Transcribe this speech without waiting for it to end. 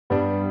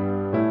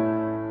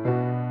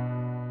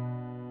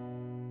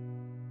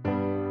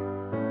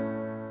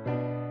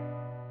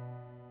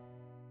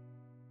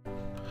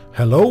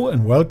Hello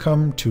and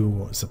welcome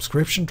to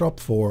subscription drop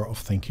 4 of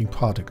Thinking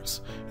Particles.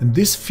 In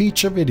this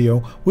feature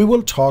video we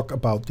will talk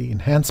about the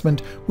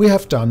enhancement we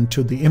have done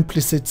to the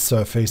implicit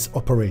surface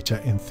operator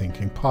in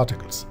Thinking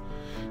Particles.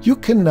 You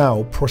can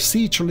now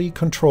procedurally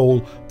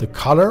control the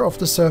color of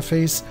the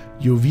surface,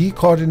 UV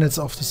coordinates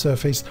of the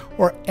surface,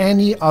 or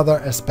any other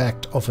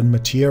aspect of a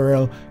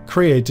material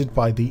created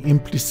by the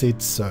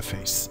implicit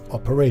surface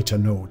operator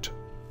node.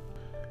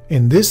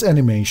 In this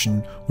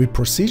animation, we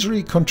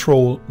procedurally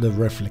control the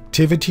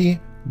reflectivity,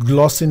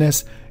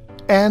 glossiness,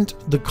 and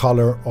the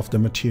color of the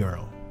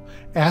material.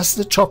 As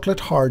the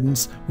chocolate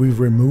hardens, we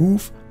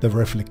remove the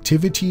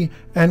reflectivity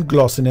and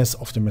glossiness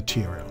of the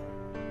material.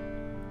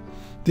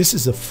 This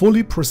is a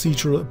fully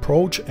procedural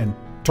approach and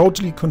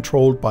totally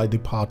controlled by the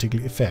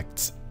particle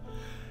effects.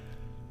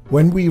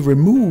 When we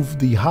remove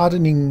the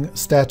hardening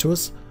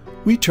status,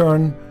 we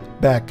turn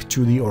back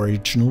to the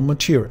original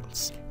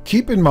materials.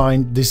 Keep in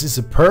mind, this is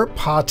a per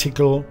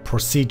particle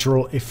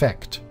procedural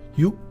effect.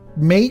 You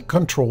may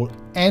control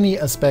any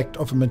aspect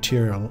of a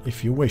material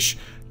if you wish.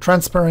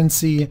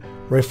 Transparency,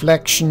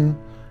 reflection,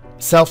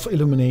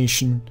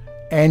 self-illumination,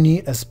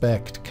 any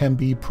aspect can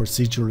be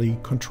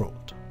procedurally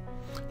controlled.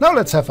 Now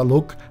let's have a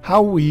look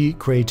how we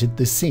created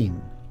this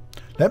scene.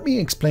 Let me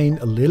explain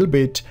a little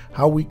bit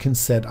how we can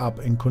set up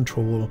and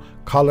control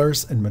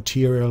colors and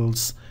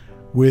materials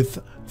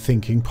with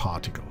Thinking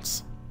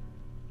Particles.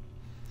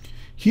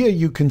 Here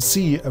you can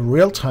see a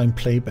real-time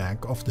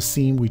playback of the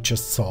scene we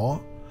just saw,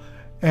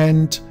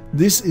 and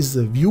this is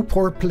a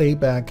viewport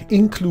playback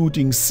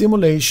including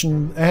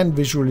simulation and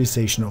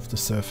visualization of the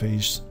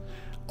surface,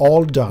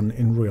 all done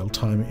in real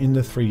time in the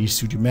 3D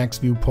Studio Max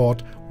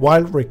viewport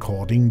while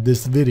recording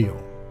this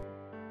video.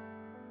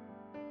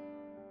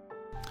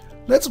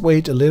 Let's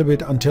wait a little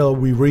bit until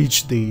we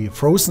reach the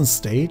frozen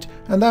state,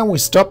 and then we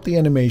stop the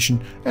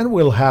animation and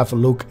we'll have a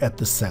look at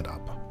the setup.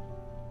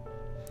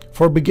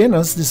 For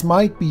beginners, this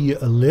might be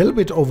a little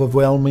bit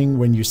overwhelming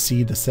when you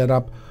see the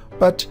setup,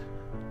 but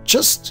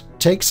just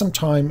take some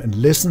time and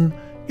listen.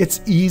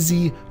 It's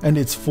easy and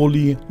it's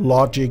fully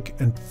logic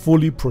and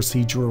fully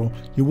procedural.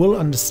 You will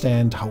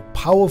understand how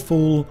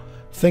powerful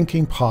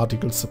Thinking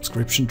Particles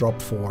subscription drop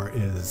 4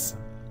 is.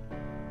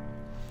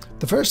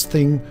 The first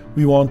thing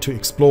we want to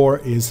explore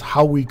is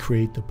how we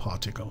create the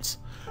particles.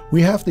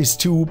 We have these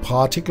two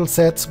particle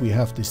sets. We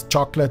have this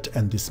chocolate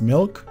and this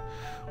milk.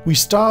 We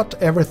start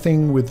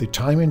everything with the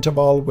time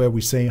interval where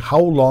we say how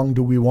long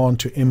do we want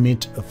to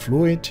emit a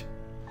fluid,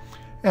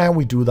 and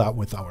we do that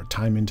with our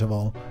time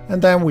interval,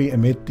 and then we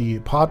emit the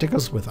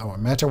particles with our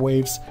matter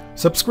waves.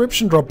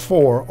 Subscription drop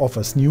 4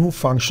 offers new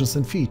functions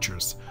and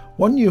features.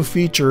 One new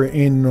feature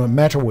in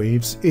matter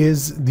waves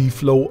is the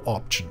flow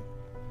option.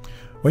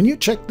 When you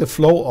check the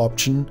flow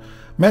option,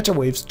 matter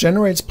waves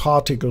generates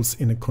particles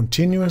in a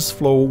continuous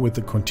flow with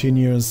a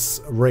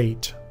continuous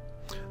rate.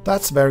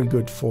 That's very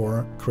good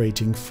for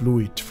creating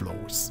fluid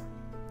flows.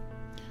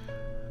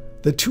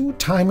 The two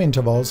time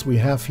intervals we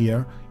have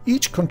here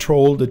each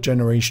control the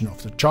generation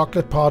of the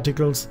chocolate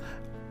particles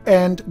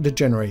and the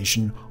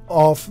generation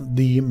of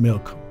the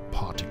milk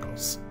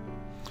particles.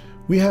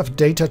 We have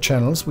data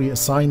channels we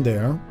assign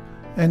there,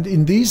 and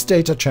in these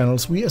data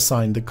channels we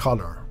assign the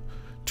color.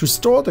 To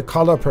store the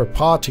color per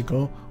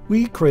particle,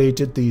 we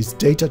created these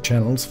data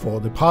channels for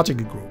the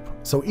particle group,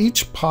 so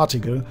each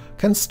particle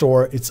can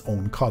store its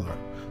own color.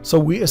 So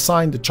we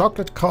assign the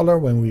chocolate color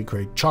when we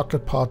create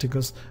chocolate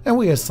particles, and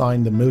we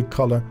assign the milk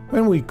color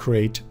when we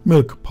create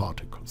milk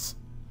particles.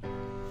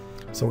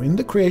 So in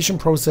the creation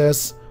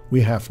process, we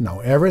have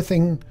now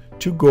everything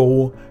to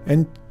go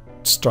and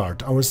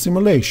start our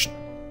simulation.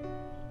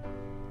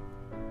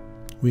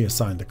 We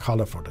assign the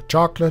color for the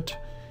chocolate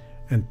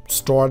and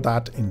store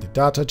that in the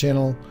data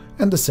channel,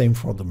 and the same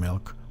for the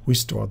milk. We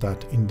store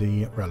that in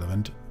the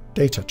relevant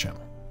data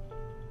channel.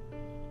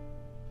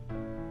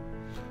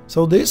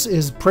 So this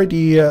is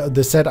pretty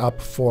the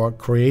setup for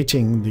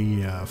creating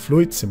the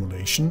fluid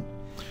simulation,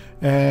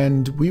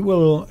 and we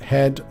will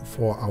head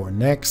for our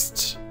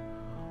next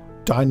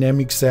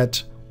dynamic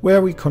set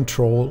where we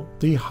control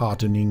the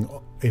hardening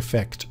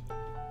effect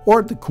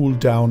or the cool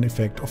down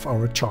effect of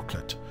our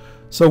chocolate.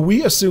 So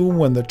we assume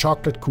when the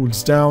chocolate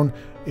cools down,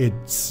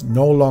 it's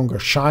no longer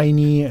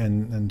shiny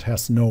and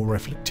has no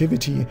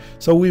reflectivity,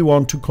 so we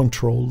want to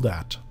control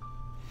that.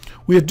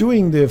 We are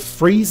doing the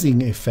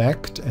freezing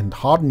effect and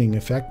hardening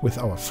effect with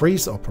our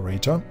freeze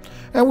operator,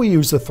 and we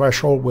use a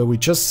threshold where we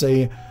just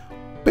say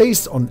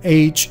based on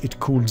age it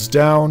cools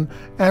down,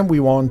 and we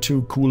want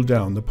to cool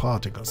down the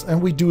particles.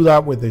 And we do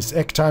that with this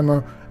egg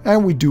timer,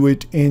 and we do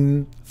it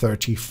in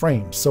 30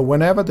 frames. So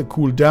whenever the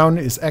cool down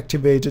is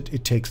activated,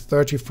 it takes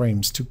 30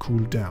 frames to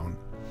cool down.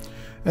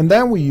 And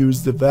then we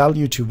use the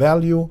value to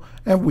value,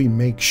 and we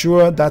make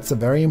sure, that's a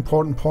very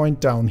important point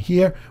down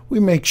here, we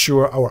make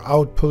sure our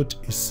output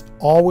is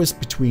always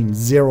between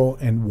 0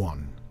 and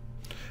 1.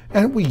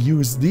 And we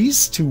use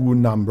these two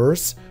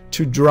numbers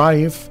to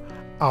drive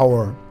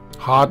our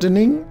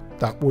hardening,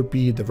 that would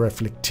be the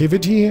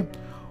reflectivity,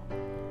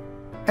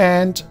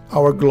 and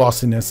our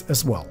glossiness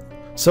as well.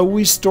 So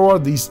we store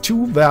these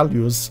two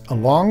values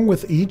along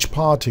with each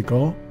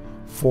particle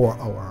for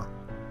our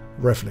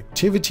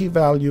reflectivity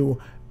value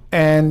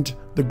and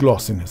the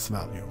glossiness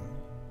value.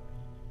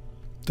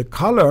 The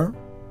color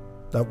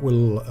that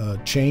will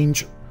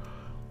change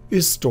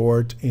is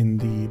stored in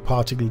the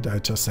particle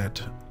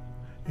dataset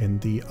in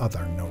the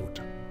other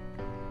node.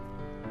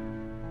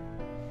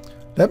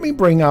 Let me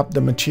bring up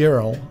the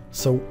material.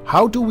 So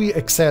how do we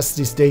access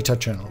these data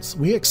channels?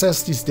 We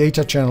access these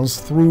data channels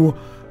through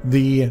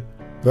the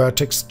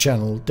Vertex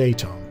channel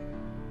data.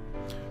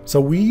 So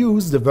we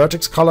use the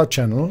Vertex color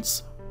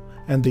channels,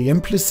 and the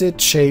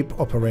ImplicitShape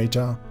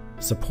operator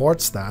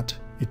supports that.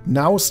 It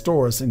now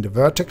stores in the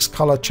Vertex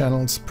color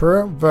channels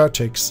per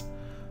vertex.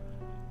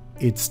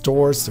 It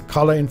stores the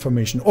color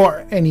information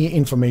or any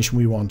information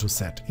we want to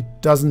set. It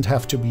doesn't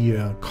have to be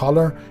a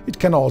color. It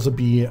can also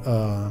be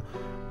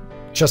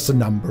just a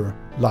number,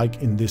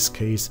 like in this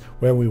case,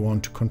 where we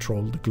want to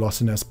control the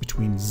glossiness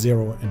between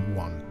 0 and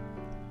 1.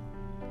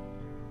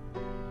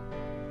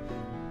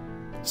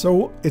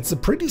 So it's a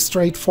pretty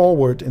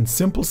straightforward and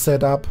simple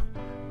setup,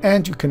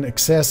 and you can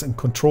access and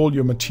control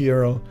your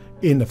material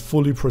in a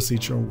fully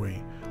procedural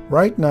way.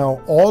 Right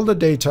now, all the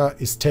data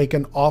is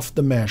taken off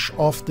the mesh,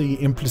 off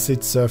the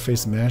implicit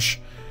surface mesh.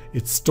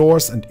 It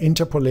stores and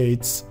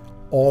interpolates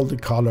all the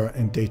color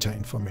and data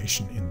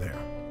information in there.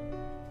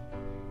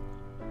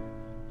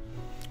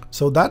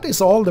 So that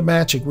is all the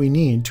magic we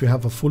need to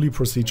have a fully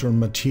procedural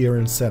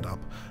material setup.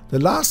 The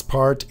last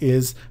part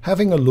is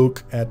having a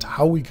look at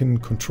how we can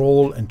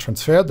control and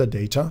transfer the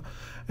data.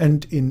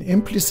 And in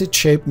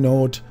ImplicitShape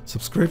node,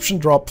 subscription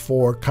drop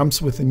 4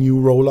 comes with a new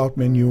rollout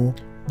menu.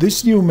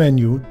 This new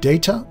menu,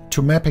 Data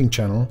to Mapping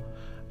Channel,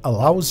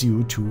 allows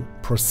you to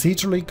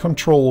procedurally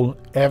control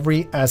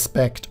every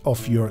aspect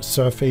of your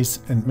surface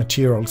and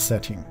material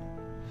setting.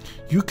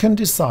 You can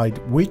decide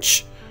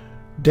which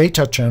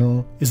data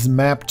channel is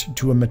mapped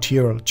to a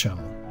material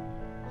channel.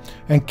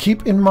 And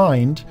keep in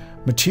mind,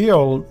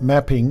 material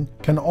mapping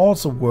can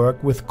also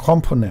work with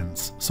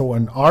components. So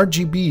an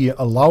RGB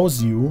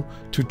allows you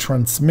to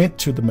transmit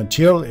to the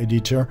material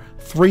editor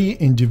 3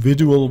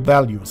 individual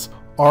values,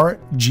 R,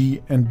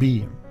 G, and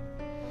B.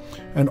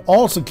 And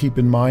also keep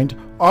in mind,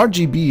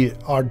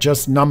 RGB are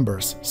just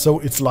numbers, so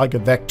it's like a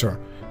vector.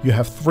 You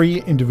have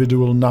 3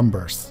 individual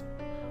numbers.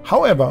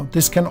 However,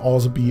 this can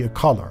also be a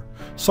color.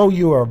 So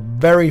you are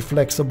very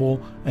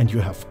flexible and you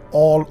have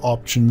all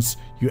options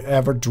you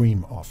ever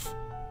dream of.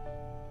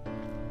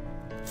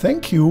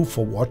 Thank you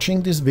for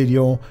watching this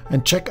video,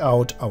 and check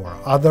out our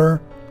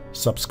other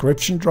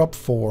subscription drop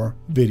 4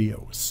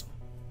 videos.